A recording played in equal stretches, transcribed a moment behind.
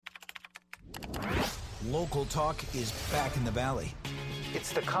Local talk is back in the Valley.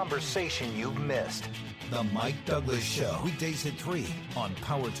 It's the conversation you've missed. The Mike Douglas Show. Weekdays at 3 on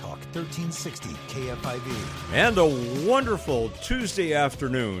Power Talk 1360 KFIV. And a wonderful Tuesday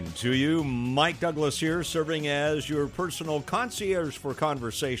afternoon to you. Mike Douglas here, serving as your personal concierge for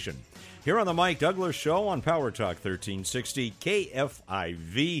conversation. Here on the Mike Douglas Show on Power Talk 1360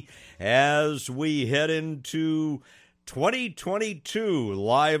 KFIV as we head into 2022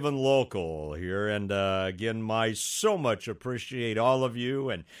 live and local here. And again, I so much appreciate all of you.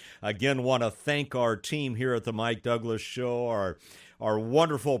 And again, want to thank our team here at the Mike Douglas Show, our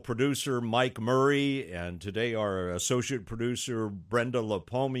wonderful producer, Mike Murray, and today our associate producer, Brenda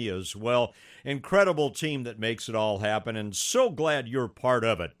Lapome as well. Incredible team that makes it all happen, and so glad you're part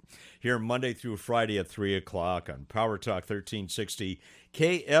of it. Here Monday through Friday at 3 o'clock on Power Talk 1360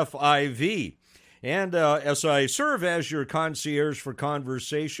 KFIV. And as I serve as your concierge for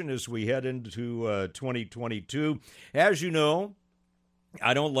conversation as we head into 2022, as you know,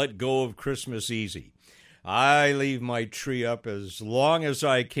 I don't let go of Christmas easy. I leave my tree up as long as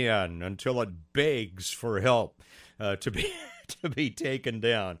I can until it begs for help to be taken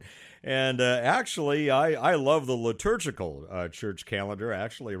down. And actually, I love the liturgical church calendar.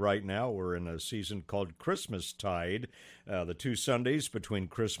 Actually, right now, we're in a season called Christmastide. The 2 Sundays between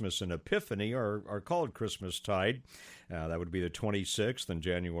Christmas and Epiphany are called Christmastide. That would be the 26th and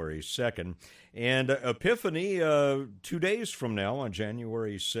January 2nd. And Epiphany, 2 days from now, on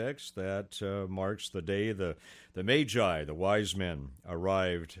January 6th, that marks the day the Magi, the wise men,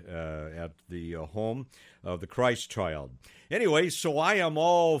 arrived at the home of the Christ child. Anyway, so I am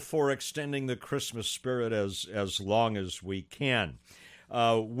all for extending the Christmas spirit as long as we can.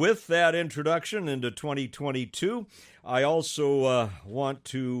 With that introduction into 2022, I also want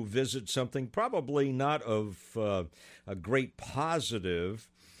to visit something probably not of a great positive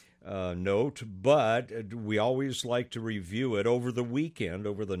note, but we always like to review it. Over the weekend,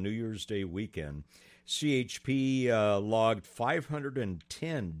 over the New Year's Day weekend, CHP logged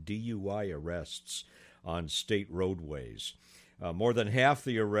 510 DUI arrests on state roadways. More than half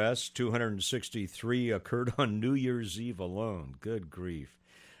the arrests, 263, occurred on New Year's Eve alone. Good grief.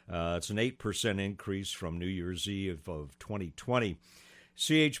 It's an 8% increase from New Year's Eve of 2020.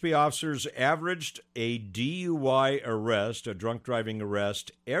 CHP officers averaged a DUI arrest, a drunk driving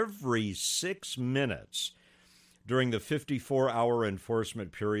arrest, every 6 minutes during the 54-hour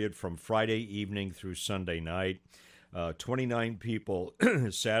enforcement period from Friday evening through Sunday night. 29 people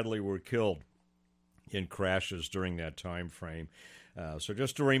sadly were killed in crashes during that time frame. So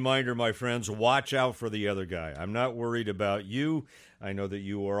just a reminder, my friends, watch out for the other guy. I'm not worried about you. I know that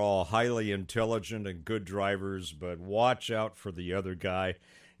you are all highly intelligent and good drivers, but watch out for the other guy,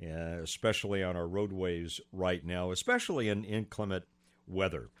 especially on our roadways right now, especially in inclement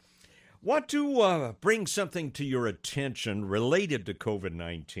weather. Want to bring something to your attention related to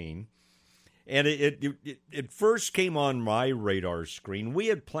COVID-19. And it first came on my radar screen. We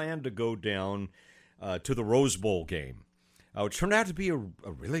had planned to go down to the Rose Bowl game. It turned out to be a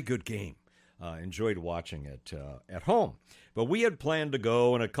really good game. Enjoyed watching it at home. But we had planned to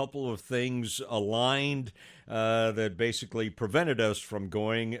go, and a couple of things aligned that basically prevented us from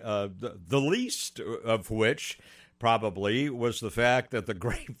going, the least of which probably was the fact that the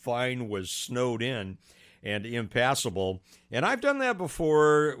Grapevine was snowed in and impassable. And I've done that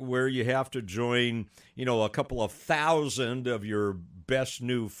before, where you have to join, a couple of thousand of your best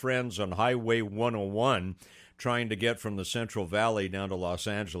new friends on Highway 101 trying to get from the Central Valley down to Los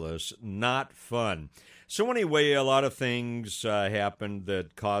Angeles. Not fun. So anyway, a lot of things happened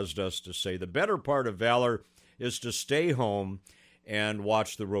that caused us to say the better part of valor is to stay home and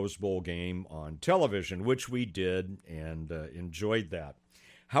watch the Rose Bowl game on television, which we did and enjoyed that.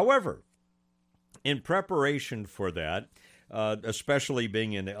 However, in preparation for that, especially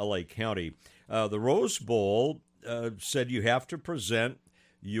being in L.A. County, the Rose Bowl said you have to present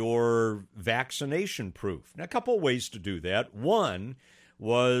your vaccination proof. Now, a couple of ways to do that. One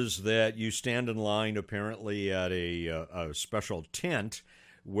was that you stand in line apparently at a special tent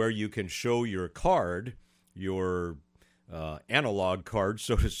where you can show your card, your analog card,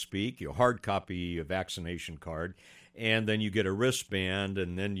 so to speak, your hard copy vaccination card, and then you get a wristband,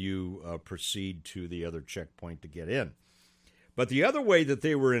 and then you proceed to the other checkpoint to get in. But the other way that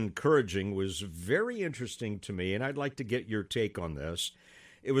they were encouraging was very interesting to me, and I'd like to get your take on this.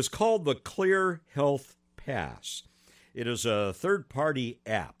 It was called the Clear Health Pass. It is a third-party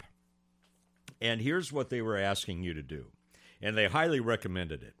app. And here's what they were asking you to do, and they highly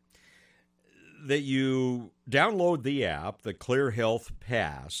recommended it. That you download the app, the Clear Health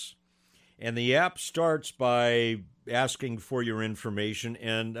Pass, and the app starts by asking for your information,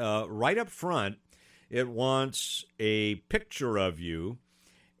 and right up front, it wants a picture of you,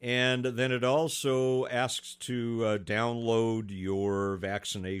 and then it also asks to download your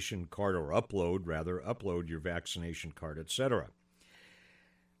vaccination card, or upload your vaccination card, etc.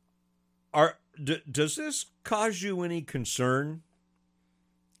 Does this cause you any concern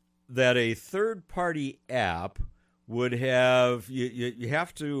that a third-party app would have, you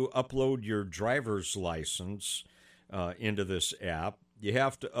have to upload your driver's license into this app, you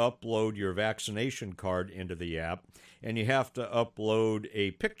have to upload your vaccination card into the app, and you have to upload a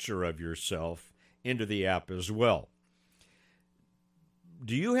picture of yourself into the app as well?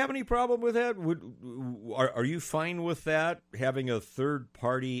 Do you have any problem with that? Are you fine with that, having a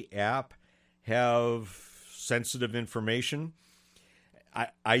third-party app have sensitive information?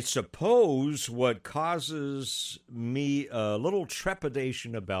 I suppose what causes me a little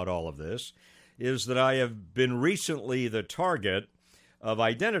trepidation about all of this is that I have been recently the target of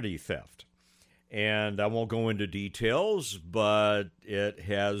identity theft. And I won't go into details, but it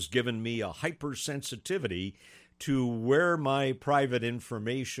has given me a hypersensitivity to where my private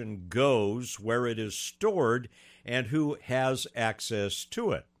information goes, where it is stored, and who has access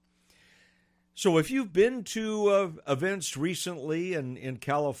to it. So if you've been to events recently in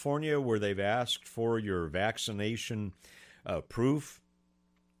California where they've asked for your vaccination proof,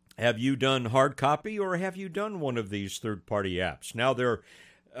 have you done hard copy or have you done one of these third-party apps? Now,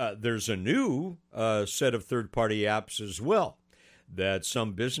 there's a new set of third-party apps as well that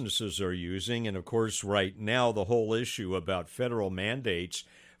some businesses are using. And, of course, right now the whole issue about federal mandates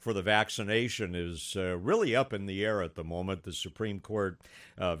for the vaccination is really up in the air at the moment. The Supreme Court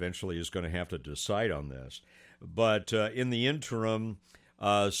eventually is going to have to decide on this. But in the interim,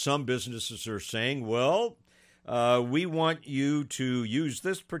 some businesses are saying, well, we want you to use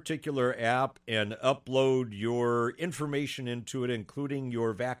this particular app and upload your information into it, including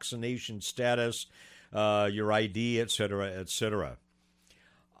your vaccination status, your ID, et cetera, et cetera.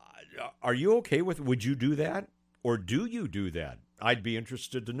 Are you okay with it? Would you do that? Or do you do that? I'd be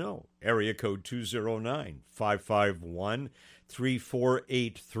interested to know. Area code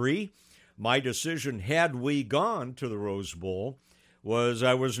 209-551-3483. My decision, had we gone to the Rose Bowl, was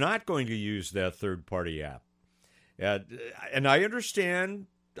I was not going to use that third-party app. And I understand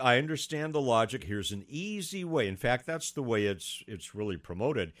the logic. Here's an easy way. In fact, that's the way it's really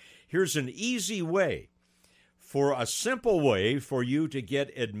promoted. Here's an easy way, for a simple way for you to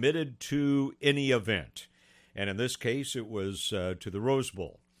get admitted to any event. And in this case, it was to the Rose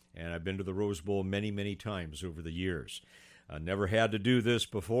Bowl. And I've been to the Rose Bowl many, many times over the years. I never had to do this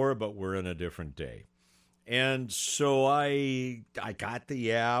before, but we're in a different day. And so I got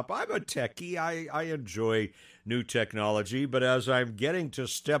the app. I'm a techie. I enjoy new technology. But as I'm getting to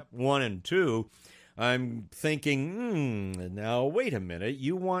step 1 and 2, I'm thinking, now, wait a minute.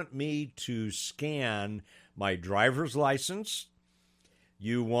 You want me to scan my driver's license?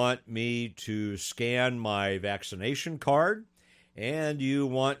 You want me to scan my vaccination card? And you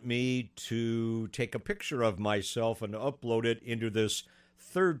want me to take a picture of myself and upload it into this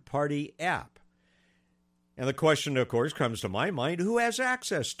third-party app? And the question, of course, comes to my mind, who has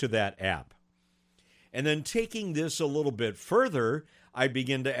access to that app? And then taking this a little bit further, I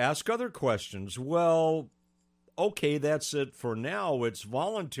begin to ask other questions. Well, okay, that's it for now. It's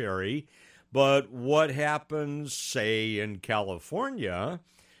voluntary. But what happens, say, in California,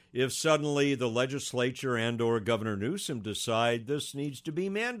 if suddenly the legislature and or Governor Newsom decide this needs to be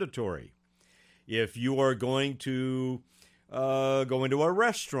mandatory? If you are going to go into a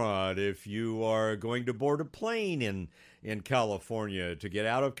restaurant, if you are going to board a plane in California to get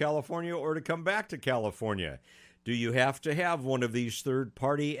out of California or to come back to California, do you have to have one of these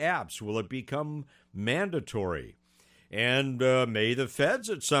third-party apps? Will it become mandatory? And may the feds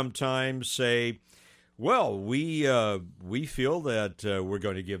at some time say, well, we feel that we're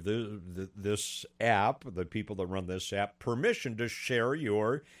going to give this app, the people that run this app, permission to share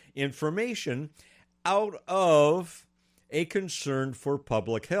your information out of a concern for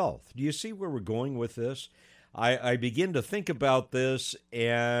public health. Do you see where we're going with this? I begin to think about this,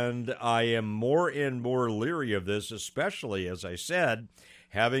 and I am more and more leery of this, especially, as I said,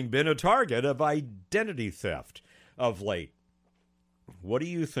 having been a target of identity theft of late. What do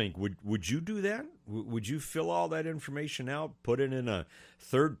you think? Would you do that? Would you fill all that information out, put it in a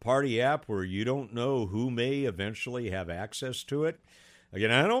third-party app where you don't know who may eventually have access to it?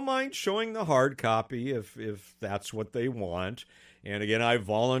 Again, I don't mind showing the hard copy if that's what they want. And again, I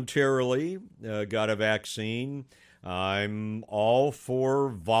voluntarily got a vaccine. I'm all for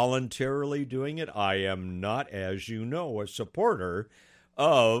voluntarily doing it. I am not, as you know, a supporter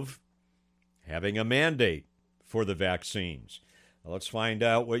of having a mandate for the vaccines. Let's find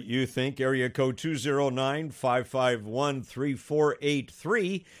out what you think. Area code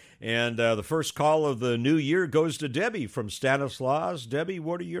 209-551-3483. And the first call of the new year goes to Debbie from Stanislaus. Debbie,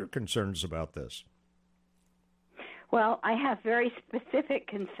 what are your concerns about this? Well, I have very specific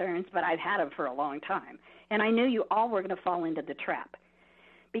concerns, but I've had them for a long time. And I knew you all were going to fall into the trap.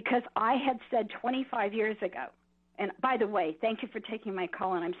 Because I had said 25 years ago, and by the way, thank you for taking my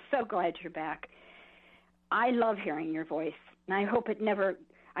call, and I'm so glad you're back. I love hearing your voice, and I hope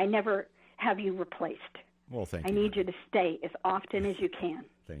I never have you replaced. Well, thank you. I need you to stay as often as you can.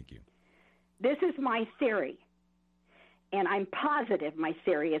 Thank you. This is my theory, and I'm positive my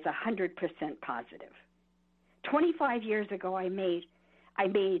theory is 100% positive. 25 years ago, I made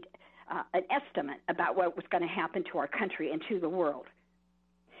an estimate about what was going to happen to our country and to the world.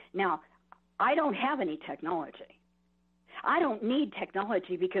 Now, I don't have any technology. I don't need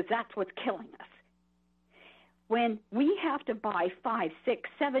technology because that's what's killing us. When we have to buy 5, 6,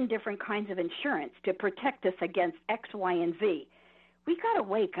 7 different kinds of insurance to protect us against X, Y, and Z, we got to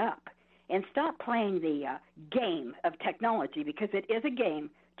wake up and stop playing the game of technology, because it is a game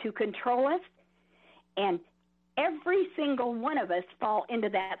to control us, and every single one of us fall into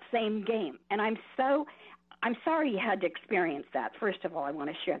that same game. And I'm sorry you had to experience that. First of all, I want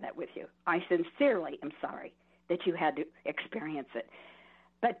to share that with you. I sincerely am sorry that you had to experience it.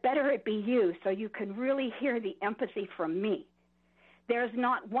 But better it be you, so you can really hear the empathy from me. There's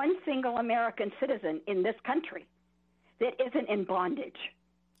not one single American citizen in this country that isn't in bondage.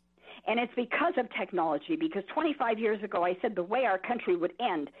 And it's because of technology, because 25 years ago I said the way our country would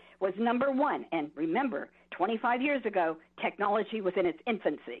end was, number one, and remember, 25 years ago, technology was in its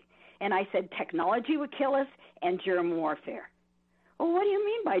infancy. And I said technology would kill us and germ warfare. Well, what do you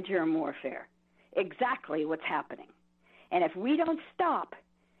mean by germ warfare? Exactly what's happening. And if we don't stop,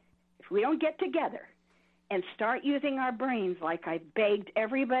 if we don't get together and start using our brains like I begged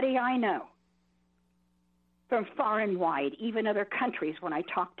everybody I know, from far and wide, even other countries when I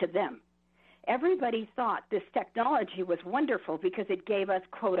talked to them, everybody thought this technology was wonderful because it gave us,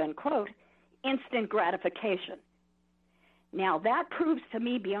 quote unquote, instant gratification. Now, that proves to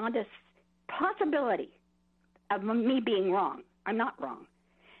me beyond a possibility of me being wrong. I'm not wrong,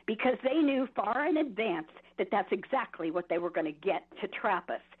 because they knew far in advance that that's exactly what they were going to get to trap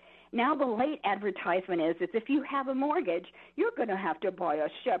us. Now the late advertisement is if you have a mortgage, you're going to have to buy a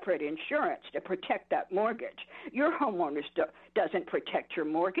separate insurance to protect that mortgage. Your homeowner doesn't protect your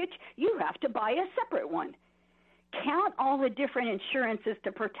mortgage. You have to buy a separate one. Count all the different insurances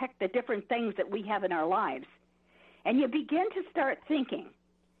to protect the different things that we have in our lives. And you begin to start thinking,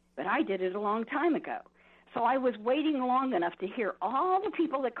 but I did it a long time ago. So I was waiting long enough to hear all the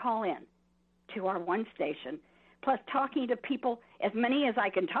people that call in to our one station, plus talking to people, as many as I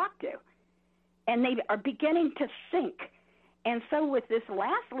can talk to. And they are beginning to think. And so with this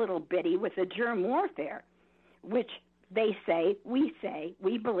last little bitty with the germ warfare, which they say, we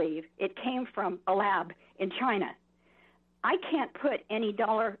believe it came from a lab in China. I can't put any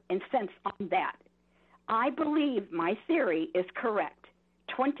dollar and cents on that. I believe my theory is correct.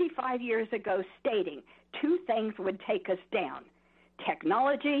 25 years ago stating 2 things would take us down: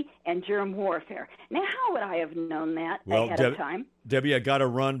 technology and germ warfare. Now, how would I have known that ahead of time? Debbie, I got to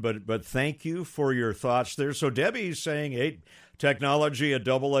run, but thank you for your thoughts there. So Debbie's saying, hey, technology, a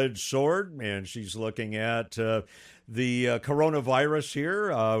double-edged sword, and she's looking at the coronavirus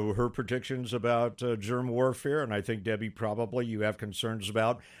here, her predictions about germ warfare, and I think, Debbie, probably you have concerns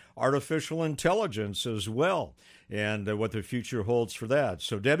about artificial intelligence as well, and what the future holds for that.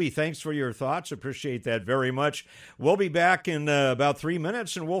 So, Debbie, thanks for your thoughts. Appreciate that very much. We'll be back in about 3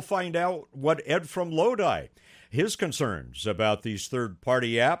 minutes, and we'll find out what Ed from Lodi, his concerns about these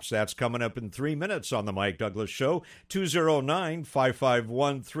third-party apps. That's coming up in 3 minutes on the Mike Douglas Show,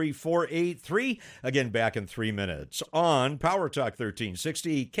 209-551-3483. Again, back in 3 minutes on Power Talk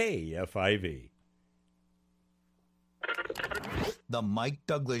 1360 KFIV. The Mike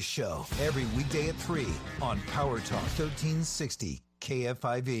Douglas Show, every weekday at 3 on Power Talk 1360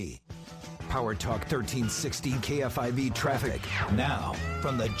 KFIV. Power Talk 1360 KFIV traffic. Now,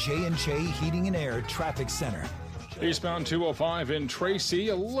 from the J&J Heating and Air Traffic Center. Eastbound 205 in Tracy,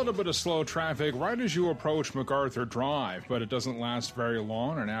 a little bit of slow traffic right as you approach MacArthur Drive, but it doesn't last very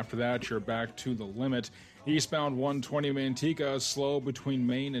long, and after that, you're back to the limit. Eastbound 120 Manteca, slow between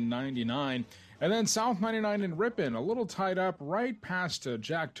Main and 99. And then South 99 in Ripon, a little tied up right past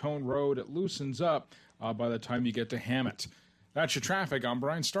Jack Tone Road. It loosens up by the time you get to Hammett. That's your traffic. I'm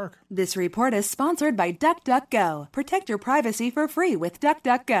Brian Stark. This report is sponsored by DuckDuckGo. Protect your privacy for free with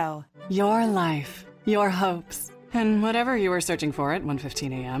DuckDuckGo. Your life, your hopes, and whatever you were searching for at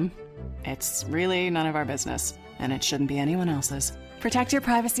 1:15 a.m., it's really none of our business. and it shouldn't be anyone else's. Protect your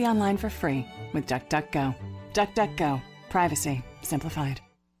privacy online for free with DuckDuckGo. DuckDuckGo. Privacy simplified.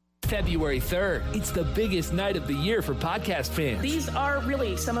 February 3rd. It's the biggest night of the year for podcast fans. These are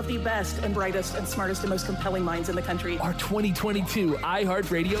really some of the best and brightest and smartest and most compelling minds in the country. Our 2022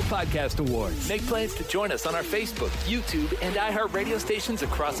 iHeartRadio Podcast Awards. Make plans to join us on our Facebook, YouTube, and iHeartRadio stations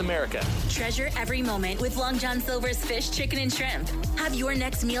across America. Treasure every moment with Long John Silver's fish, chicken, and shrimp. Have your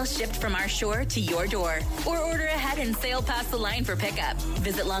next meal shipped from our shore to your door, or order ahead and sail past the line for pickup.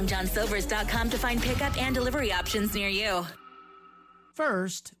 Visit longjohnsilvers.com to find pickup and delivery options near you.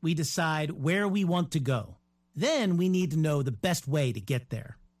 First, we decide where we want to go. Then we need to know the best way to get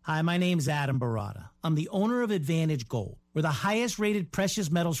there. Hi, my name's Adam Barada. I'm the owner of Advantage Gold. We're the highest rated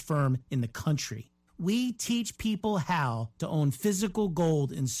precious metals firm in the country. We teach people how to own physical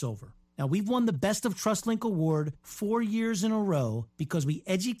gold and silver. Now, we've won the Best of TrustLink Award 4 years in a row because we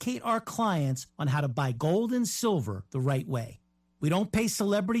educate our clients on how to buy gold and silver the right way. We don't pay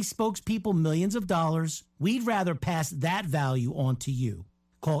celebrity spokespeople millions of dollars. We'd rather pass that value on to you.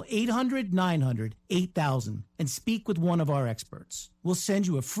 Call 800-900-8000 and speak with one of our experts. We'll send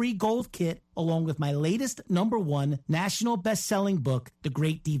you a free gold kit along with my latest #1 national best-selling book, The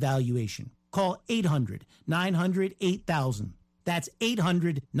Great Devaluation. Call 800-900-8000. That's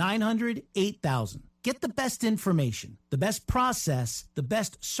 800-900-8000. Get the best information, the best process, the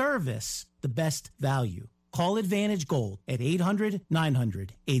best service, the best value. Call Advantage Gold at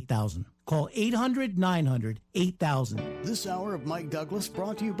 800-900-8000. Call 800-900-8000. This hour of Mike Douglas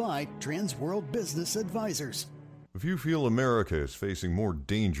brought to you by Transworld Business Advisors. If you feel America is facing more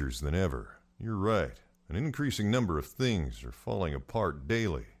dangers than ever, you're right. An increasing number of things are falling apart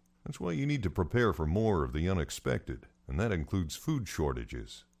daily. That's why you need to prepare for more of the unexpected, and that includes food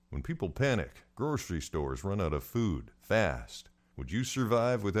shortages. When people panic, grocery stores run out of food fast. Would you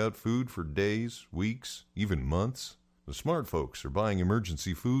survive without food for days, weeks, even months? The smart folks are buying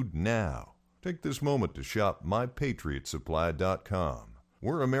emergency food now. Take this moment to shop MyPatriotSupply.com.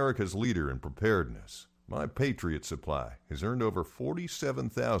 We're America's leader in preparedness. My Patriot Supply has earned over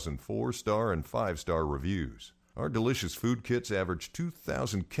 47,000 4-star and 5-star reviews. Our delicious food kits average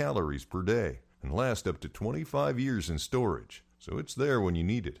 2,000 calories per day and last up to 25 years in storage, so it's there when you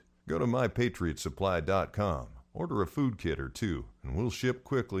need it. Go to MyPatriotSupply.com. Order a food kit or two, and we'll ship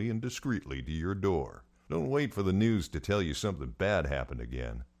quickly and discreetly to your door. Don't wait for the news to tell you something bad happened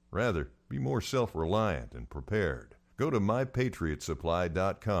again. Rather, be more self-reliant and prepared. Go to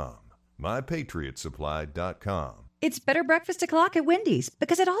MyPatriotSupply.com. MyPatriotSupply.com. It's better breakfast o'clock at Wendy's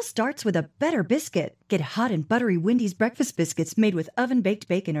because it all starts with a better biscuit. Get hot and buttery Wendy's breakfast biscuits made with oven-baked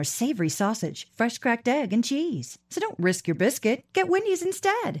bacon or savory sausage, fresh cracked egg, and cheese. So don't risk your biscuit. Get Wendy's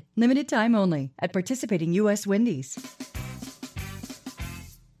instead. Limited time only at participating U.S. Wendy's.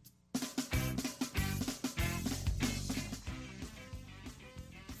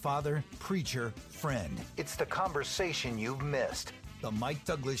 Father, preacher, friend. It's the conversation you've missed. The Mike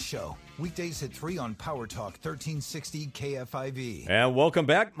Douglas Show. Weekdays at 3 on Power Talk 1360 KFIV. And welcome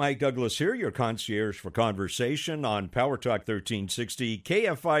back. Mike Douglas here, your concierge for conversation on Power Talk 1360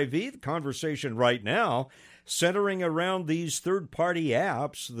 KFIV. The conversation right now centering around these third-party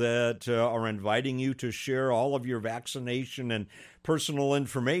apps that are inviting you to share all of your vaccination and personal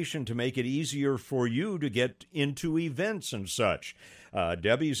information to make it easier for you to get into events and such.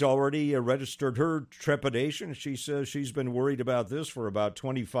 Debbie's already registered her trepidation. She says she's been worried about this for about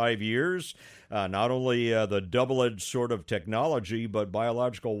 25 years. Not only the double-edged sword of technology, but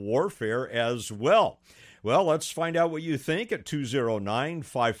biological warfare as well. Well, let's find out what you think at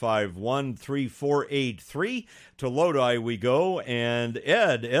 209-551-3483. To Lodi we go. And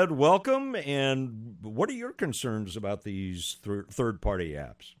Ed, welcome. And what are your concerns about these third-party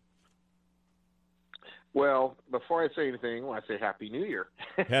apps? Well, before I say anything, I want to say Happy New Year.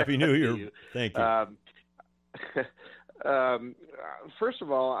 Happy New Year. Thank you. First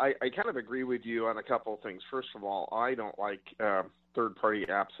of all, I kind of agree with you on a couple of things. First of all, I don't like third-party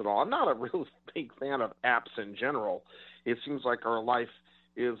apps at all. I'm not a real big fan of apps in general. It seems like our life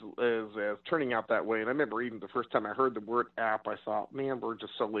is turning out that way. And I remember even the first time I heard the word app, I thought, man, we're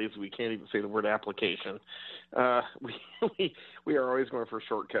just so lazy we can't even say the word application. We are always going for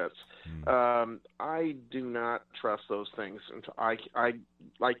shortcuts. I do not trust those things. And I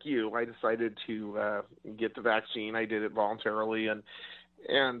like you, I decided to get the vaccine. I did it voluntarily, and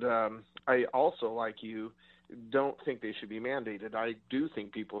I also, like you, don't think they should be mandated. I do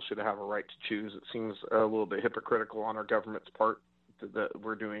think people should have a right to choose. It seems a little bit hypocritical on our government's part that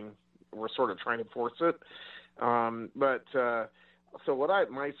we're sort of trying to force it. So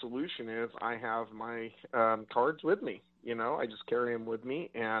my solution is I have my cards with me. You know, I just carry them with me,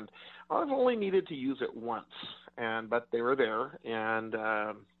 and I've only needed to use it once. but they were there, and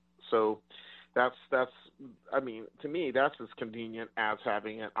so that's I mean, to me, that's as convenient as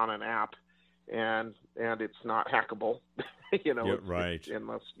having it on an app, and it's not hackable, right?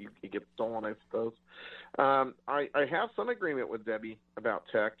 Unless you get stolen, I suppose. I have some agreement with Debbie about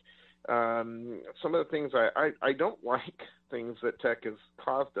tech. Some of the things I don't like things that tech has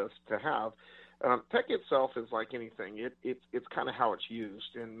caused us to have. Tech itself is like anything. It's kind of how it's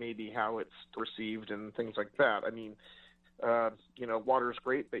used and maybe how it's received and things like that. I mean, water is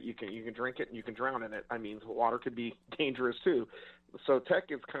great, but you can drink it and you can drown in it. I mean, water could be dangerous too. So tech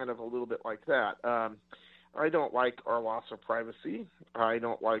is kind of a little bit like that. I don't like our loss of privacy. I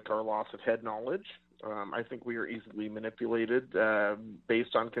don't like our loss of head knowledge. I think we are easily manipulated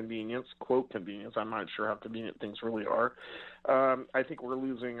based on convenience, quote convenience. I'm not sure how convenient things really are. I think we're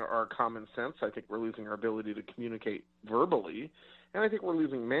losing our common sense. I think we're losing our ability to communicate verbally, and I think we're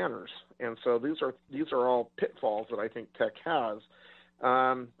losing manners. And so these are all pitfalls that I think tech has.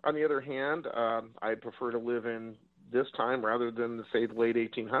 On the other hand, I prefer to live in this time rather than, say, the late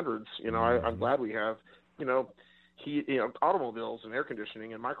 1800s. I'm glad we have, automobiles and air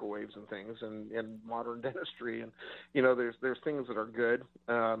conditioning and microwaves and things and modern dentistry, and there's things that are good.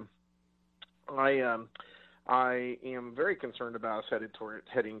 I am very concerned about us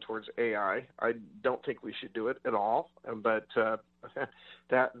heading towards AI. I don't think we should do it at all, but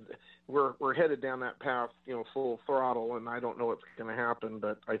that we're headed down that path, full throttle, and I don't know what's going to happen.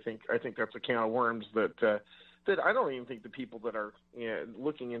 But I think that's a can of worms that I don't even think the people that are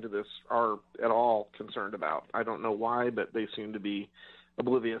looking into this are at all concerned about. I don't know why, but they seem to be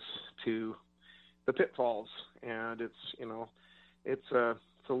oblivious to the pitfalls, and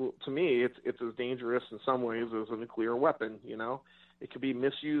so to me, it's as dangerous in some ways as a nuclear weapon. It could be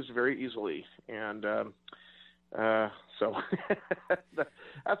misused very easily, and so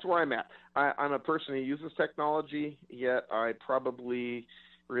that's where I'm at. I'm a person who uses technology, yet I probably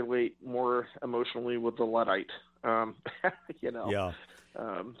relate more emotionally with the Luddite. Yeah.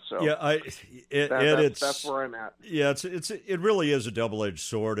 That's where I'm at. Yeah, it really is a double-edged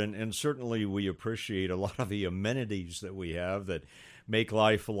sword, and certainly we appreciate a lot of the amenities that we have that make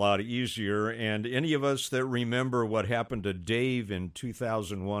life a lot easier. And any of us that remember what happened to Dave in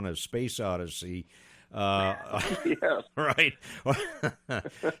 2001: A Space Odyssey, yes. Right?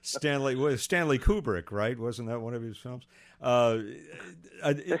 Stanley Kubrick, right? Wasn't that one of his films? I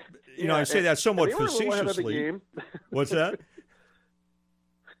say that somewhat facetiously. What's that?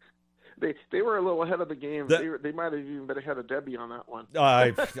 They were a little ahead of the game. They might have even been ahead of Debbie on that one.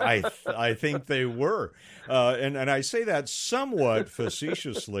 I think they were, and I say that somewhat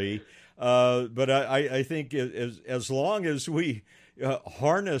facetiously, but I think as long as we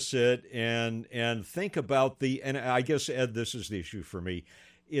harness it and think about and I guess, Ed, this is the issue for me.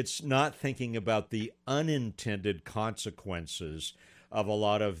 It's not thinking about the unintended consequences of a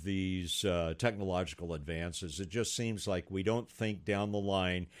lot of these technological advances. It just seems like we don't think down the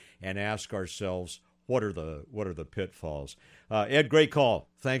line and ask ourselves, what are the pitfalls? Ed, great call.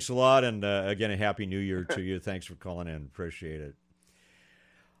 Thanks a lot, and again, a happy New Year to you. Thanks for calling in. Appreciate it.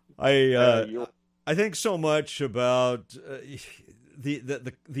 I think so much about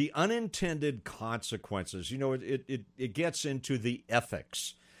the unintended consequences. It gets into the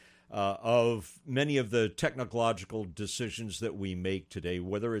ethics of many of the technological decisions that we make today,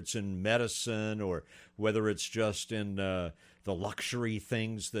 whether it's in medicine or whether it's just in the luxury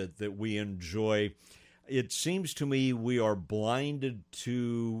things that we enjoy. It seems to me we are blinded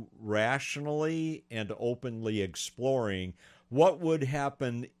to rationally and openly exploring what would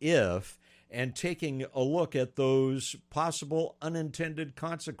happen if, and taking a look at those possible unintended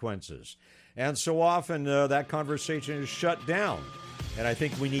consequences. And so often that conversation is shut down, and I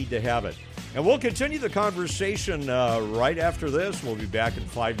think we need to have it. And we'll continue the conversation right after this. We'll be back in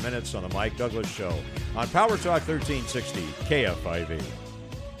 5 minutes on the Mike Douglas Show on Power Talk 1360 KFIV.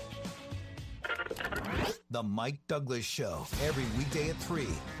 The Mike Douglas Show, every weekday at 3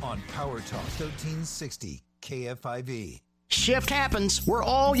 on Power Talk 1360 KFIV. Shift happens. We're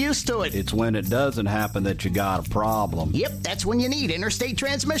all used to it. It's when it doesn't happen that you got a problem. Yep, that's when you need Interstate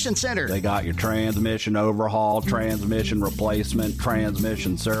Transmission Center. They got your transmission overhaul, transmission replacement,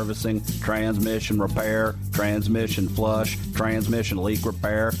 transmission servicing, transmission repair, transmission flush, transmission leak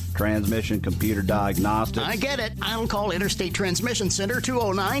repair, transmission computer diagnostics. I get it. I'll call Interstate Transmission Center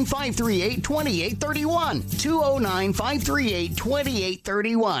 209-538-2831.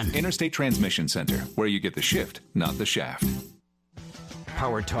 209-538-2831. Interstate Transmission Center, where you get the shift, not the shaft.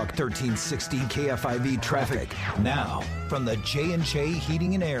 Power Talk 1360 KFIV traffic. Now, from the J&J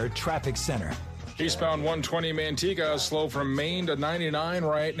Heating and Air Traffic Center, Eastbound 120 Manteca, slow from Maine to 99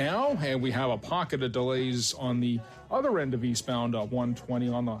 right now, and we have a pocket of delays on the other end of eastbound 120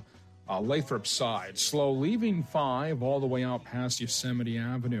 on the Lathrop side. Slow leaving 5 all the way out past Yosemite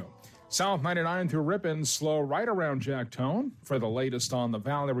Avenue. South 99 through Ripon, slow right around Jacktone. For the latest on the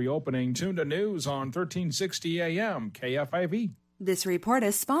Valley reopening, tune to news on 1360 AM KFIV. This report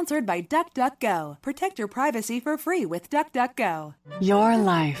is sponsored by DuckDuckGo. Protect your privacy for free with DuckDuckGo. Your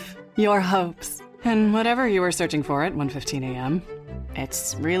life, your hopes, and whatever you were searching for at 1:15 a.m.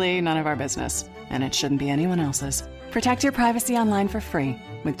 It's really none of our business, and it shouldn't be anyone else's. Protect your privacy online for free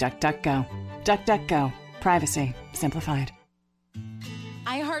with DuckDuckGo. DuckDuckGo. Privacy simplified.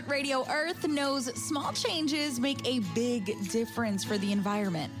 iHeartRadio Earth knows small changes make a big difference for the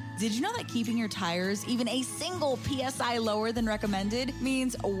environment. Did you know that keeping your tires even a single PSI lower than recommended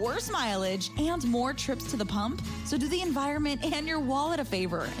means worse mileage and more trips to the pump? So do the environment and your wallet a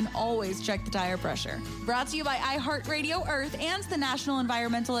favor and always check the tire pressure. Brought to you by iHeartRadio Earth and the National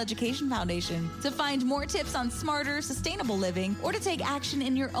Environmental Education Foundation. To find more tips on smarter, sustainable living or to take action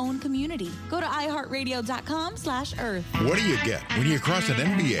in your own community, go to iHeartRadio.com/Earth. What do you get when you cross an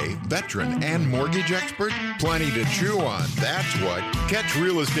MBA, veteran, and mortgage expert? Plenty to chew on. That's what. Catch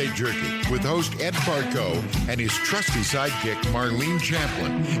Real Estate Jerky with host Ed Barco and his trusty sidekick Marlene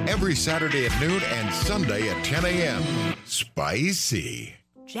Champlin every Saturday at noon and Sunday at 10 a.m. Spicy.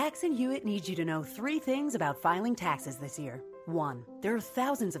 Jackson Hewitt needs you to know 3 things about filing taxes this year. 1, there are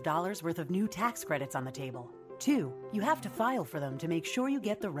thousands of dollars worth of new tax credits on the table. 2, you have to file for them to make sure you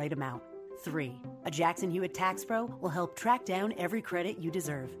get the right amount. 3, a Jackson Hewitt Tax Pro will help track down every credit you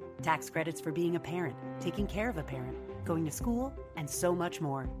deserve. Tax credits for being a parent, taking care of a parent, going to school, and so much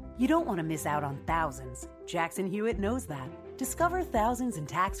more. You don't want to miss out on thousands. Jackson Hewitt knows that. Discover thousands in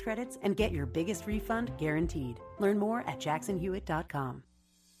tax credits and get your biggest refund guaranteed. Learn more at jacksonhewitt.com.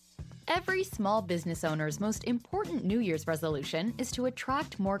 Every small business owner's most important New Year's resolution is to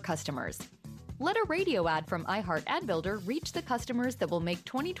attract more customers. Let a radio ad from iHeart Ad Builder reach the customers that will make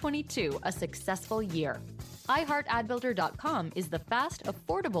 2022 a successful year. iHeartAdBuilder.com is the fast,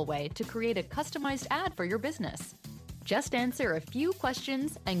 affordable way to create a customized ad for your business. Just answer a few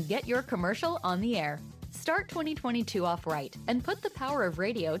questions and get your commercial on the air. Start 2022 off right and put the power of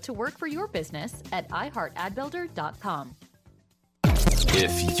radio to work for your business at iHeartAdBuilder.com.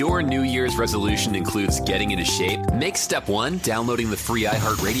 If your New Year's resolution includes getting into shape, make step 1 downloading the free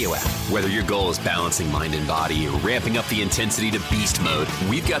iHeartRadio app. Whether your goal is balancing mind and body or ramping up the intensity to beast mode,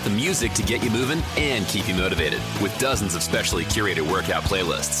 we've got the music to get you moving and keep you motivated. With dozens of specially curated workout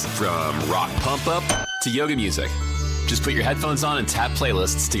playlists, from rock pump up to yoga music. Just put your headphones on and tap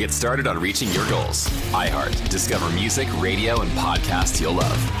playlists to get started on reaching your goals. iHeart. Discover music, radio, and podcasts you'll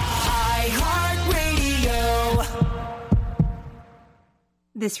love. iHeartRadio.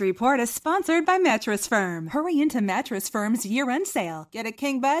 This report is sponsored by Mattress Firm. Hurry into Mattress Firm's year-end sale. Get a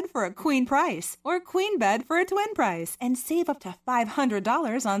king bed for a queen price or a queen bed for a twin price and save up to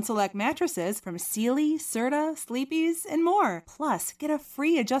 $500 on select mattresses from Sealy, Serta, Sleepy's, and more. Plus, get a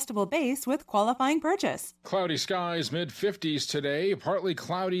free adjustable base with qualifying purchase. Cloudy skies, mid-50s today. Partly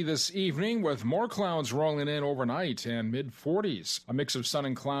cloudy this evening with more clouds rolling in overnight and mid-40s. A mix of sun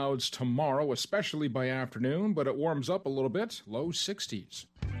and clouds tomorrow, especially by afternoon, but it warms up a little bit, low 60s.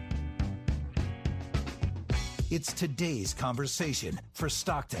 It's today's conversation for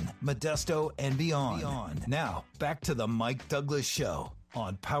Stockton, Modesto, and beyond. Now, back to the Mike Douglas Show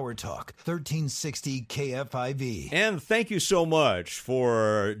on Power Talk 1360 KFIV. And thank you so much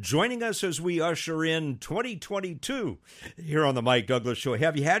for joining us as we usher in 2022 here on the Mike Douglas Show.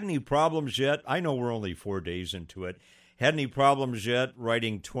 Have you had any problems yet? I know we're only 4 days into it. Had any problems yet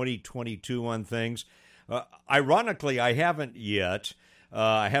writing 2022 on things? Ironically, I haven't yet.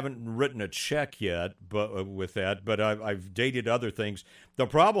 I haven't written a check yet but I've dated other things. The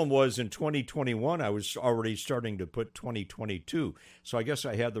problem was in 2021, I was already starting to put 2022. So I guess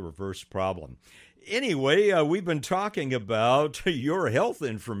I had the reverse problem. Anyway, we've been talking about your health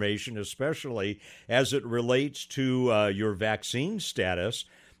information, especially as it relates to your vaccine status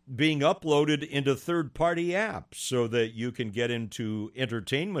being uploaded into third-party apps so that you can get into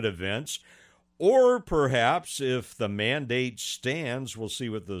entertainment events. Or perhaps if the mandate stands, we'll see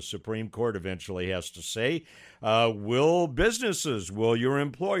what the Supreme Court eventually has to say, will your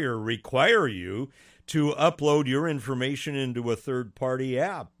employer require you to upload your information into a third-party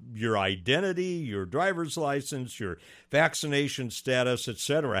app, your identity, your driver's license, your vaccination status,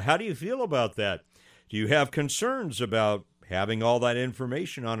 etc.? How do you feel about that? Do you have concerns about having all that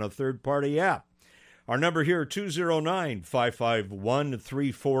information on a third-party app? Our number here,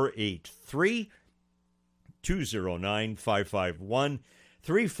 209-551-3483,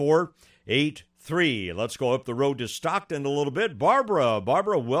 209-551-3483. 3. Let's go up the road to Stockton a little bit. Barbara,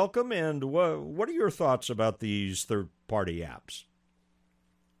 welcome, and what are your thoughts about these third-party apps?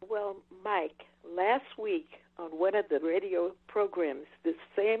 Well, Mike, last week on one of the radio programs, the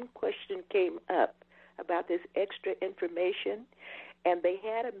same question came up about this extra information, and they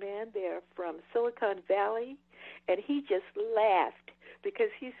had a man there from Silicon Valley, and he just laughed because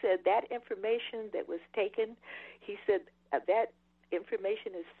he said that information that was taken, he said that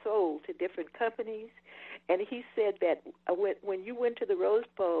information is sold to different companies, and he said that when you went to the Rose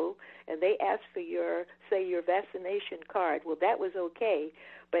Bowl and they asked for your vaccination card, well, that was okay,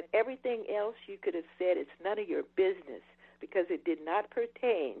 but everything else you could have said it's none of your business because it did not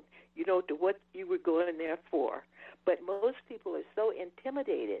pertain, to what you were going there for. But most people are so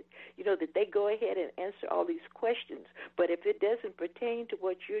intimidated, that they go ahead and answer all these questions. But if it doesn't pertain to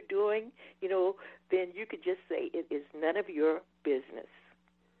what you're doing, then you could just say it is none of your business.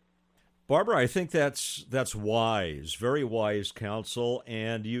 Barbara, I think that's wise, very wise counsel.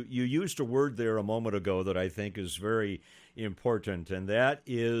 And you used a word there a moment ago that I think is very important, and that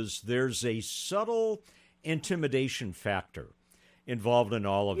is there's a subtle intimidation factor involved in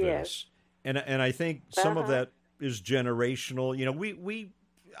all of this. And I think some of that is generational.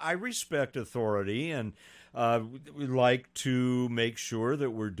 I respect authority, and we like to make sure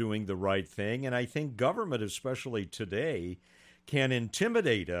that we're doing the right thing. And I think government, especially today, can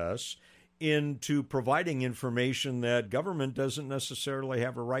intimidate us into providing information that government doesn't necessarily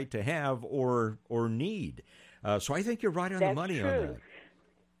have a right to have or need. So I think you're right on the money on that.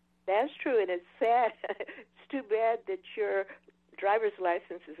 That's true, and it's sad. It's too bad that your driver's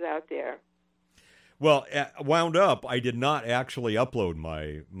license is out there. Well, wound up, I did not actually upload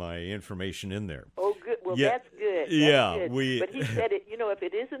my information in there. Oh, good. Well, yeah, that's good. That's good. But he said it. If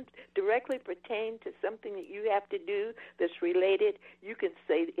it isn't directly pertained to something that you have to do that's related, you can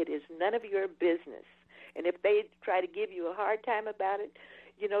say it is none of your business. And if they try to give you a hard time about it,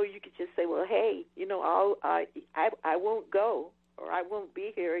 you could just say, well, hey, I won't go or I won't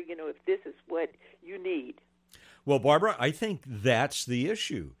be here, if this is what you need. Well, Barbara, I think that's the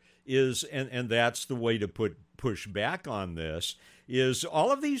issue. And that's the way to push back on this, is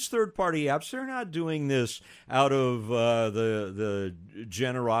all of these third-party apps, they're not doing this out of the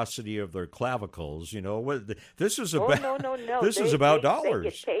generosity of their clavicles. This is about no. This is about dollars. They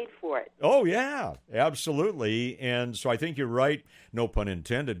get paid for it. Oh, yeah, absolutely. And so I think you're right, no pun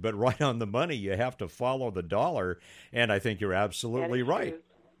intended, but right on the money. You have to follow the dollar, and I think you're absolutely right. True.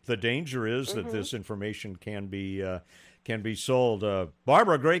 The danger is that this information can be sold.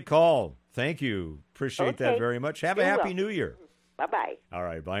 Barbara, great call. Thank you. Appreciate that very much. Have a happy New Year. Bye-bye. All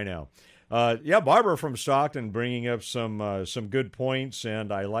right, bye now. Barbara from Stockton bringing up some good points,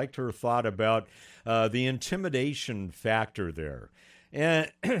 and I liked her thought about the intimidation factor there.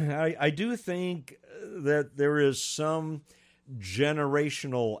 And I do think that there is some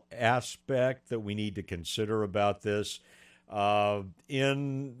generational aspect that we need to consider about this. For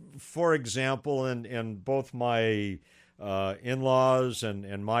example, in both my in-laws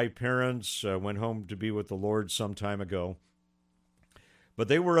and my parents went home to be with the Lord some time ago. But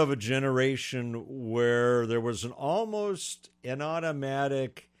they were of a generation where there was almost an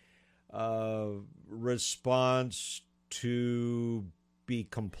automatic response to be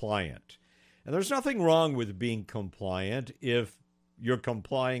compliant. And there's nothing wrong with being compliant if you're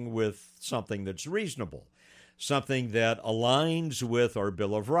complying with something that's reasonable. Something that aligns with our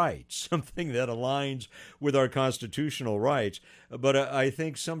Bill of Rights, something that aligns with our constitutional rights. But I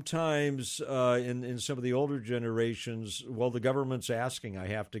think sometimes in some of the older generations, well, the government's asking, I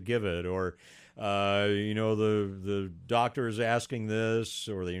have to give it, or the doctor is asking this,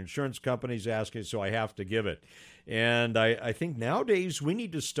 or the insurance company's asking, so I have to give it. And I think nowadays we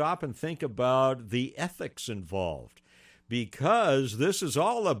need to stop and think about the ethics involved, because this is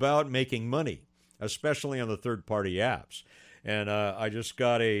all about making money, especially on the third-party apps. And I just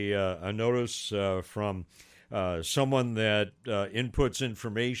got a notice from someone that inputs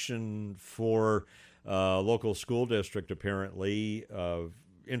information for a local school district, apparently,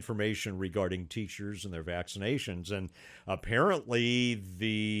 information regarding teachers and their vaccinations. And apparently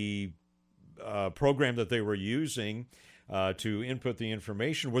the program that they were using to input the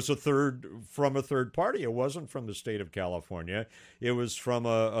information was from a third party. It wasn't from the state of California. It was from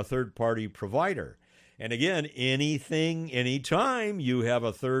a third-party provider. And again, anytime you have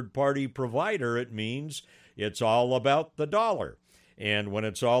a third-party provider, it means it's all about the dollar. And when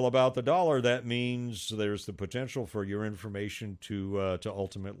it's all about the dollar, that means there's the potential for your information to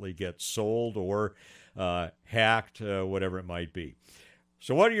ultimately get sold or hacked, whatever it might be.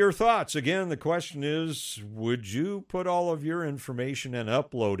 So what are your thoughts? Again, the question is, would you put all of your information and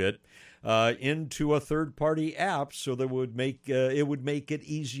upload it into a third-party app, so that would make it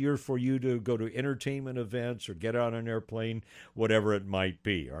easier for you to go to entertainment events or get on an airplane, whatever it might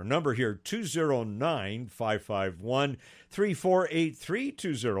be. Our number here, 209-551-3483,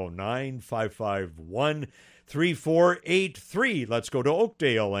 209-551-3483. Let's go to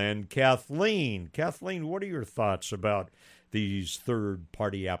Oakdale and Kathleen. Kathleen, what are your thoughts about these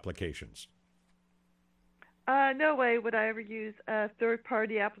third-party applications? No way would I ever use a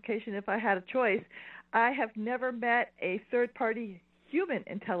third-party application if I had a choice. I have never met a third-party human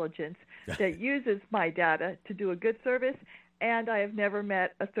intelligence that uses my data to do a good service, and I have never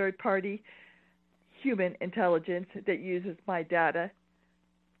met a third-party human intelligence that uses my data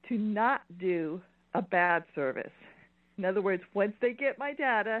to not do a bad service. In other words, once they get my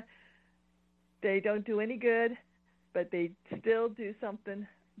data, they don't do any good, but they still do something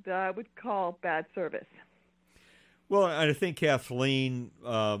that I would call bad service. Well, I think, Kathleen,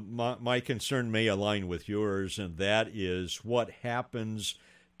 my concern may align with yours, and that is what happens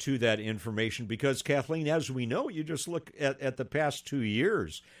to that information. Because, Kathleen, as we know, you just look at the past 2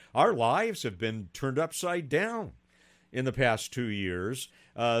 years, our lives have been turned upside down in the past 2 years.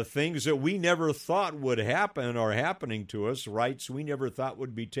 Things that we never thought would happen are happening to us. Rights we never thought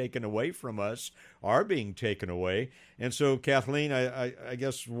would be taken away from us are being taken away. And so, Kathleen, I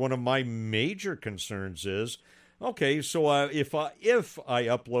guess one of my major concerns is, okay, so if I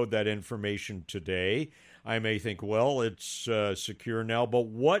upload that information today, I may think, well, it's secure now. But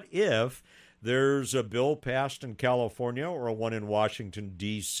what if there's a bill passed in California or one in Washington,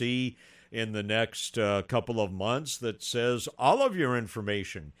 D.C. in the next couple of months that says all of your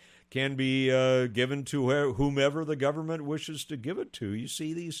information can be given to whomever the government wishes to give it to? You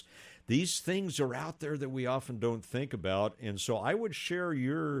see, these things are out there that we often don't think about. And so I would share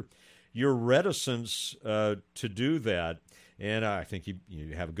your reticence to do that, and I think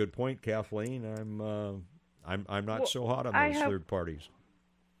you have a good point, Kathleen. I'm not so hot on those third parties.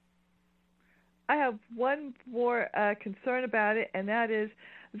 I have one more concern about it, and that is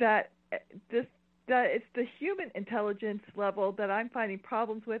that it's the human intelligence level that I'm finding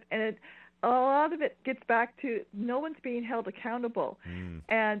problems with, and a lot of it gets back to no one's being held accountable,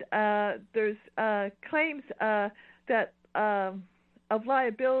 and there's claims that. Of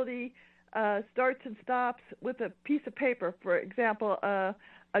liability starts and stops with a piece of paper. For example, a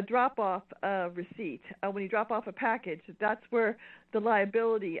drop-off receipt. When you drop off a package, that's where the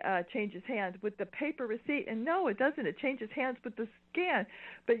liability changes hands with the paper receipt. And no, it doesn't. It changes hands with the scan.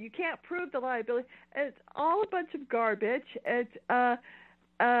 But you can't prove the liability. And it's all a bunch of garbage. It's that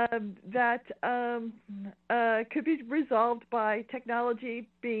could be resolved by technology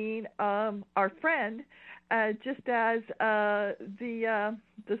being our friend. Just as the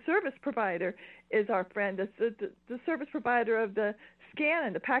service provider is our friend, the service provider of the scan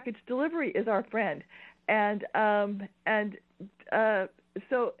and the package delivery is our friend, and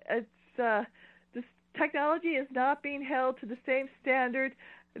so it's this technology is not being held to the same standard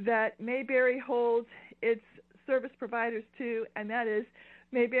that Mayberry holds its service providers to, and that is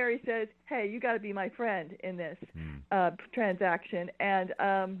Mayberry says, "Hey, you got to be my friend in this transaction," and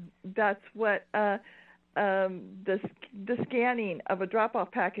that's what. The scanning of a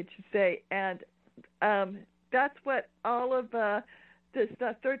drop-off package should say, and that's what all of this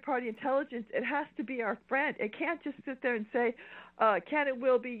third-party intelligence, it has to be our friend. It can't just sit there and say, can it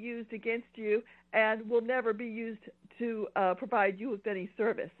will be used against you and will never be used to provide you with any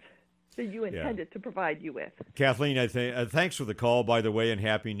service that you intended to provide you with. Kathleen, thanks for the call, by the way, and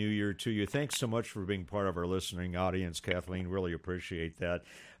Happy New Year to you. Thanks so much for being part of our listening audience, Kathleen. Really appreciate that.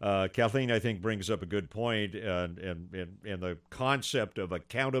 Kathleen, I think, brings up a good point and the concept of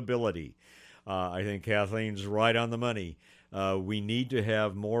accountability. I think Kathleen's right on the money. We need to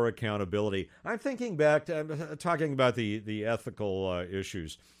have more accountability. I'm thinking back to talking about the ethical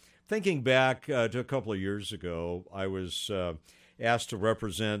issues. Thinking back to a couple of years ago, I was asked to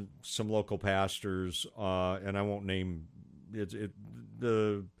represent some local pastors, and I won't name it.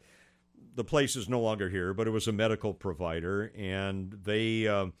 The place is no longer here, but it was a medical provider, and they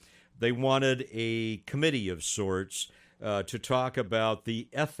wanted a committee of sorts to talk about the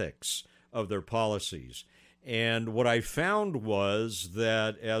ethics of their policies. And what I found was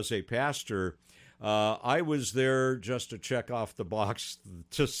that as a pastor, I was there just to check off the box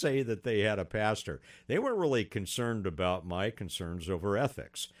to say that they had a pastor. They weren't really concerned about my concerns over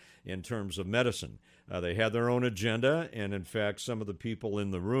ethics in terms of medicine. They had their own agenda, and in fact, some of the people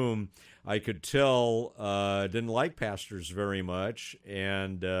in the room, I could tell, didn't like pastors very much,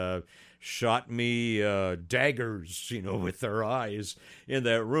 and shot me daggers, with their eyes in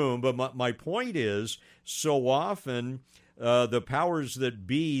that room. But my point is, so often the powers that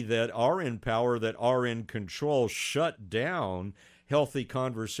be that are in power, that are in control, shut down healthy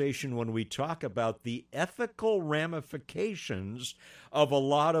conversation when we talk about the ethical ramifications of a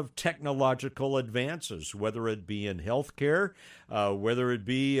lot of technological advances, whether it be in healthcare, whether it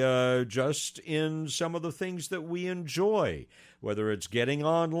be just in some of the things that we enjoy, whether it's getting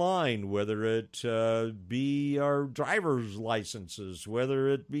online, whether it be our driver's licenses, whether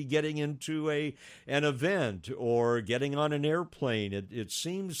it be getting into an event or getting on an airplane. It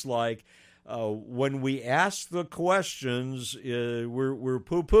seems like when we ask the questions, we're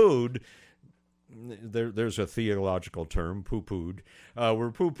poo-pooed. There's a theological term, poo-pooed.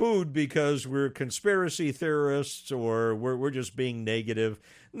 We're poo-pooed because we're conspiracy theorists or we're just being negative.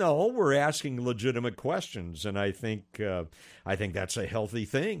 No, we're asking legitimate questions, and I think that's a healthy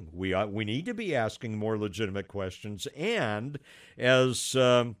thing. We need to be asking more legitimate questions, and as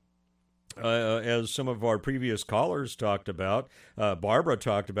some of our previous callers talked about, Barbara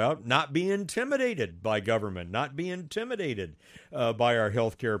talked about, not be intimidated by government, not be intimidated by our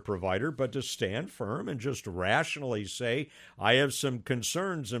healthcare provider, but to stand firm and just rationally say, I have some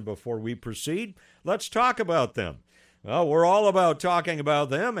concerns, and before we proceed, let's talk about them. Well, we're all about talking about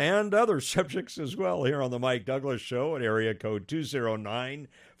them and other subjects as well here on the Mike Douglas Show at area code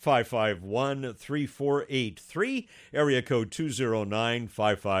 209-551-3483, area code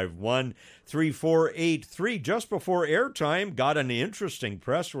 209-551-3483. Just before airtime, got an interesting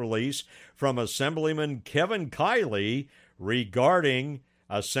press release from Assemblyman Kevin Kiley regarding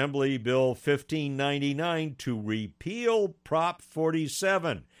Assembly Bill 1599 to repeal Prop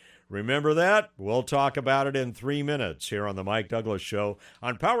 47. Remember that? We'll talk about it in 3 minutes here on the Mike Douglas Show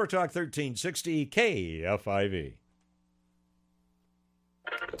on Power Talk 1360 KFIV.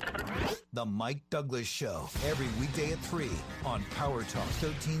 The Mike Douglas Show, every weekday at 3 on Power Talk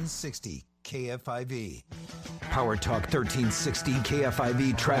 1360 KFIV. Power Talk 1360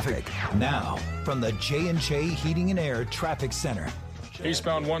 KFIV traffic. Now, from the J&J Heating and Air Traffic Center.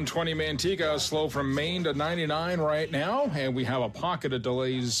 Eastbound 120 Manteca, slow from Maine to 99 right now, and we have a pocket of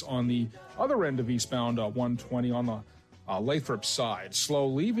delays on the other end of eastbound 120 on the Lathrop side. Slow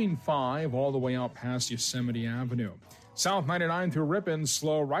leaving 5 all the way out past Yosemite Avenue. South 99 through Ripon,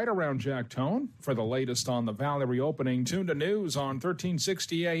 slow right around Jack Tone. For the latest on the Valley reopening, tune to news on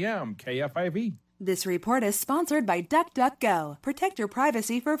 1360 AM KFIV. This report is sponsored by DuckDuckGo. Protect your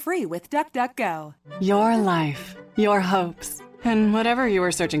privacy for free with DuckDuckGo. Your life, your hopes, and whatever you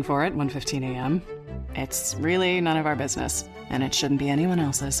were searching for at 1:15 a.m., it's really none of our business, and it shouldn't be anyone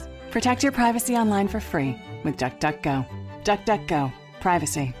else's. Protect your privacy online for free with DuckDuckGo. DuckDuckGo.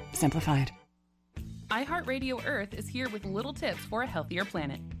 Privacy simplified. iHeartRadio Earth is here with little tips for a healthier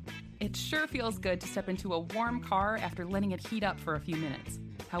planet. It sure feels good to step into a warm car after letting it heat up for a few minutes.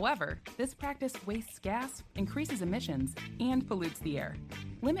 However, this practice wastes gas, increases emissions, and pollutes the air.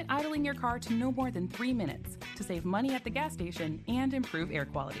 Limit idling your car to no more than 3 minutes to save money at the gas station and improve air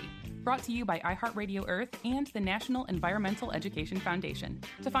quality. Brought to you by iHeartRadio Earth and the National Environmental Education Foundation.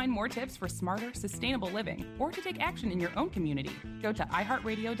 To find more tips for smarter, sustainable living, or to take action in your own community, go to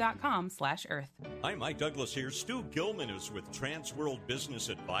iHeartRadio.com/Earth. Hi, Mike Douglas here. Stu Gilman is with Transworld Business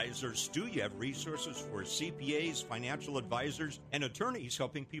Advisors. Stu, you have resources for CPAs, financial advisors, and attorneys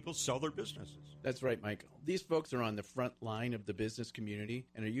helping people sell their businesses. That's right, Mike. These folks are on the front line of the business community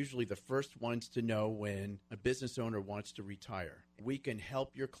and are usually the first ones to know when a business owner wants to retire. We can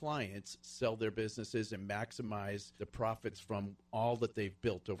help your clients sell their businesses and maximize the profits from all that they've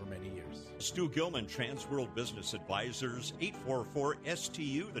built over many years. Stu Gilman, Transworld Business Advisors,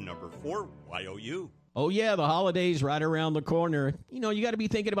 844-STU, the number 4, YOU. Oh, yeah, the holidays right around the corner. You know, you got to be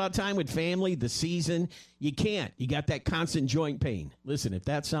thinking about time with family, the season. You can't. You got that constant joint pain. Listen, if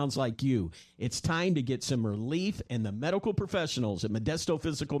that sounds like you, it's time to get some relief, and the medical professionals at Modesto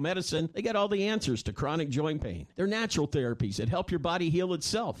Physical Medicine, they got all the answers to chronic joint pain. They're natural therapies that help your body heal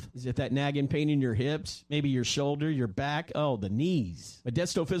itself. Is it that nagging pain in your hips, maybe your shoulder, your back? Oh, the knees.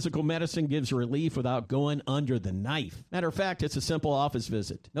 Modesto Physical Medicine gives relief without going under the knife. Matter of fact, it's a simple office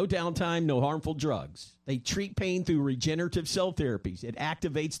visit. No downtime, no harmful drugs. They treat pain through regenerative cell therapies. It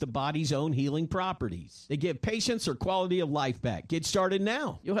activates the body's own healing properties. They give patients their quality of life back. Get started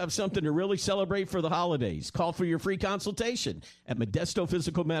now. You'll have something to really celebrate for the holidays. Call for your free consultation at Modesto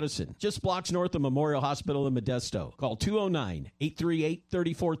Physical Medicine, just blocks north of Memorial Hospital in Modesto. Call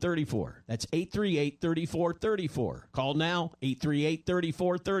 209-838-3434. That's 838-3434. Call now,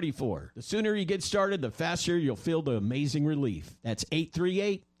 838-3434. The sooner you get started, the faster you'll feel the amazing relief. That's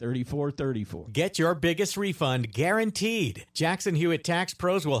 838-3434. Get your biggest biggest refund guaranteed. Jackson Hewitt Tax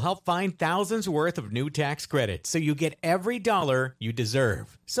Pros will help find thousands worth of new tax credits so you get every dollar you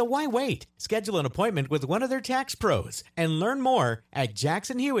deserve. So why wait? Schedule an appointment with one of their tax pros and learn more at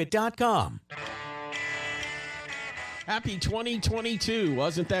jacksonhewitt.com. Happy 2022.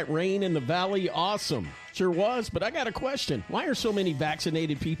 Wasn't that rain in the valley awesome? Sure was, but I got a question. Why are so many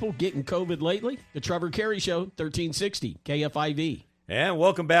vaccinated people getting COVID lately? The Trevor Carey Show, 1360 KFIV. And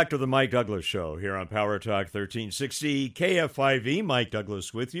welcome back to the Mike Douglas Show here on Power Talk 1360 KFIV. Mike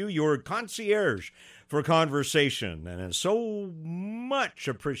Douglas with you, your concierge for conversation. And I so much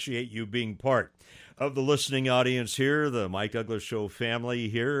appreciate you being part of the listening audience here, the Mike Douglas Show family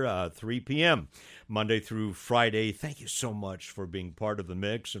here, 3 p.m. Monday through Friday. Thank you so much for being part of the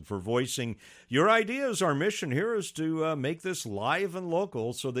mix and for voicing your ideas. Our mission here is to make this live and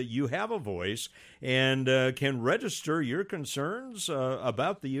local so that you have a voice and can register your concerns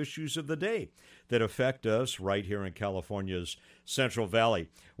about the issues of the day that affect us right here in California's Central Valley.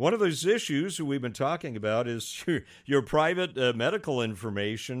 One of those issues we've been talking about is your private medical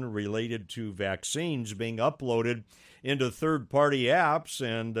information related to vaccines being uploaded into third-party apps,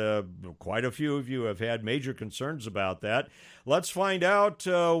 and quite a few of you have had major concerns about that. Let's find out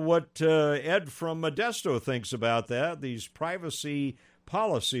what Ed from Modesto thinks about that, these privacy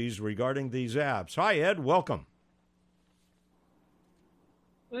policies regarding these apps. Hi, Ed. Welcome.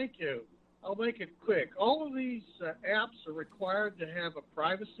 Thank you. I'll make it quick. All of these apps are required to have a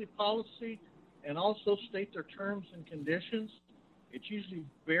privacy policy and also state their terms and conditions. It's usually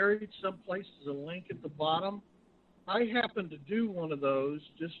buried someplace as a link at the bottom. I happen to do one of those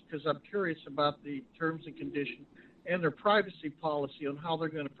just because I'm curious about the terms and conditions and their privacy policy on how they're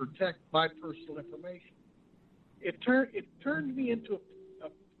going to protect my personal information. It turned me into a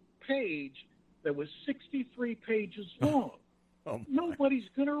page that was 63 pages long. Nobody's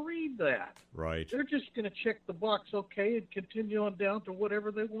going to read that. Right. They're just going to check the box, okay, and continue on down to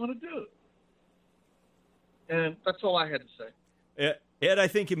whatever they want to do. And that's all I had to say. Ed, I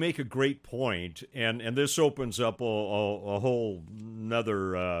think you make a great point, and this opens up a whole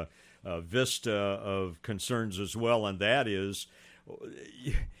another vista of concerns as well, and that is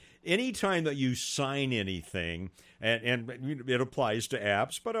anytime that you sign anything, and it applies to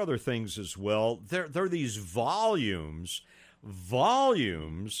apps, but other things as well, there are these volumes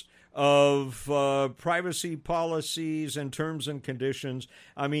of privacy policies and terms and conditions.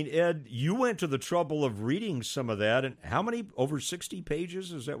 I mean, Ed, you went to the trouble of reading some of that. And how many? Over 60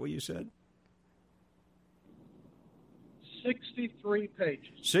 pages? Is that what you said? 63 pages.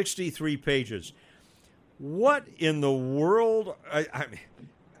 63 pages. What in the world? I mean,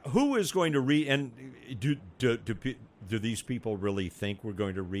 who is going to read? And do these people really think we're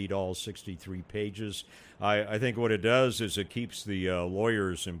going to read all 63 pages? I think what it does is it keeps the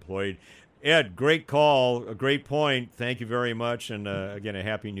lawyers employed. Ed, great call, a great point. Thank you very much. And again, a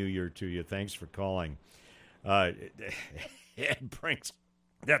Happy New Year to you. Thanks for calling. Ed brings,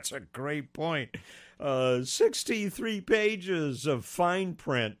 that's a great point. 63 pages of fine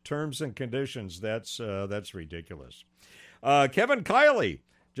print, terms and conditions. That's ridiculous. Kevin Kiley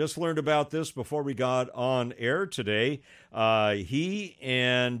just learned about this before we got on air today. He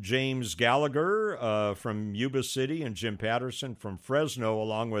and James Gallagher from Yuba City and Jim Patterson from Fresno,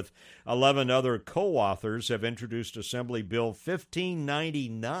 along with 11 other co-authors, have introduced Assembly Bill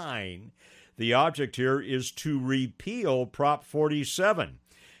 1599. The object here is to repeal Prop 47.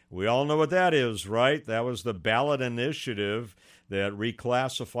 We all know what that is, right? That was the ballot initiative that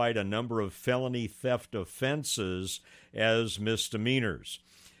reclassified a number of felony theft offenses as misdemeanors.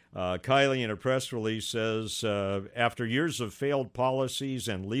 Kiley, in a press release, says, after years of failed policies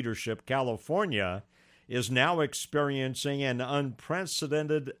and leadership, California is now experiencing an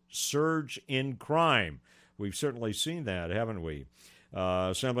unprecedented surge in crime. We've certainly seen that, haven't we?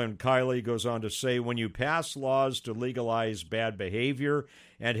 Assemblyman Kiley goes on to say, when you pass laws to legalize bad behavior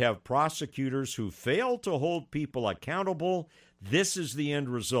and have prosecutors who fail to hold people accountable, this is the end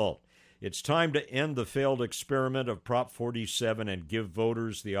result. It's time to end the failed experiment of Prop 47 and give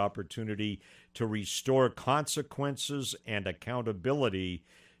voters the opportunity to restore consequences and accountability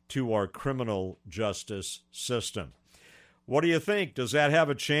to our criminal justice system. What do you think? Does that have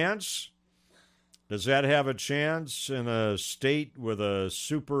a chance? Does that have a chance in a state with a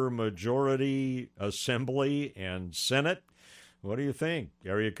supermajority assembly and Senate? What do you think?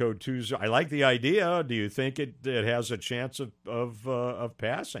 Area code 20. I like the idea. Do you think it has a chance of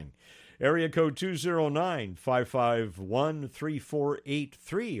passing? Area code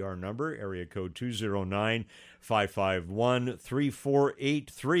 209-551-3483, our number. Area code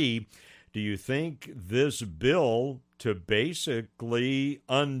 209-551-3483. Do you think this bill to basically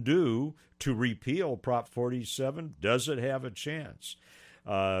undo, to repeal Prop 47, does it have a chance?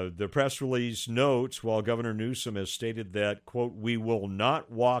 The press release notes, while Governor Newsom has stated that, quote, we will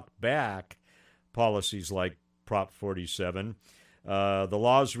not walk back policies like Prop 47, the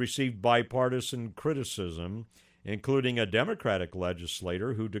laws received bipartisan criticism, including a Democratic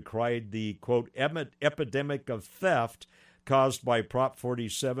legislator who decried the, quote, epidemic of theft caused by Prop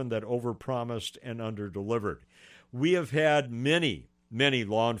 47 that overpromised and underdelivered. We have had many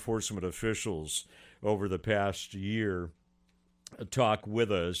law enforcement officials over the past year talk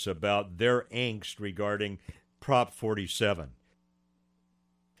with us about their angst regarding Prop 47.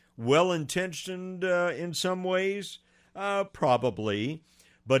 Well-intentioned in some ways? Probably.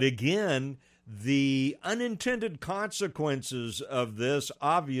 But again, the unintended consequences of this,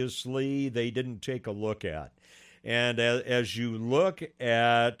 obviously, they didn't take a look at. And as you look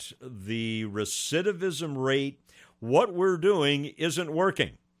at the recidivism rate, what we're doing isn't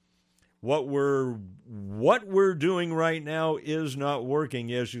working. What we're doing right now is not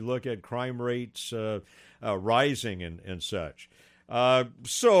working as you look at crime rates rising and such.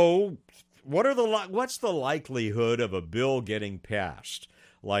 So what's the likelihood of a bill getting passed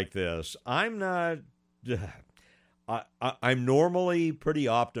like this? I'm normally pretty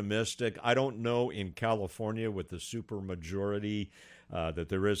optimistic. I don't know in California with the supermajority that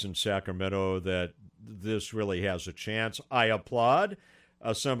there is in Sacramento that this really has a chance. I applaud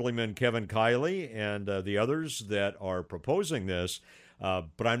Assemblyman Kevin Kiley and the others that are proposing this,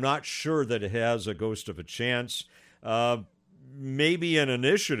 but I'm not sure that it has a ghost of a chance. Maybe an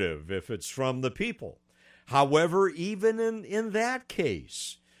initiative if it's from the people. However, even in that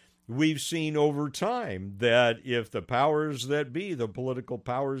case, we've seen over time that if the powers that be, the political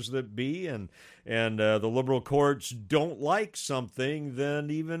powers that be, and the liberal courts don't like something,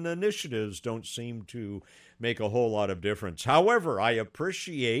 then even initiatives don't seem to make a whole lot of difference. However, I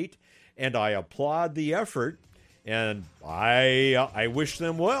appreciate and I applaud the effort, and I wish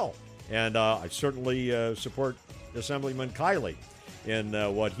them well. And I certainly support Assemblyman Kiley in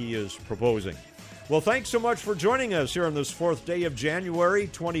what he is proposing. Well, thanks so much for joining us here on this 4th day of January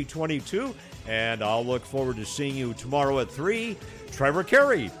 2022, and I'll look forward to seeing you tomorrow at 3. Trevor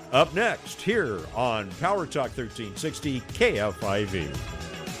Carey up next here on Power Talk 1360 KFIV.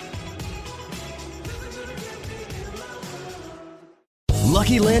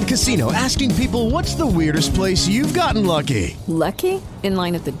 Lucky Land Casino, asking people, what's the weirdest place you've gotten lucky? Lucky? In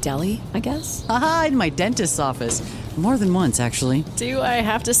line at the deli, I guess? Aha, in my dentist's office. More than once, actually. Do I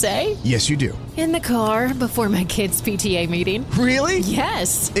have to say? Yes, you do. In the car before my kids' PTA meeting. Really?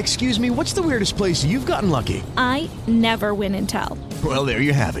 Yes. Excuse me, what's the weirdest place you've gotten lucky? I never win and tell. Well, there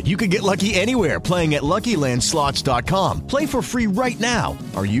you have it. You can get lucky anywhere, playing at LuckyLandSlots.com. Play for free right now.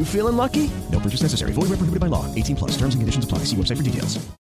 Are you feeling lucky? No purchase necessary. Void where prohibited by law. 18+. Terms and conditions apply. See website for details.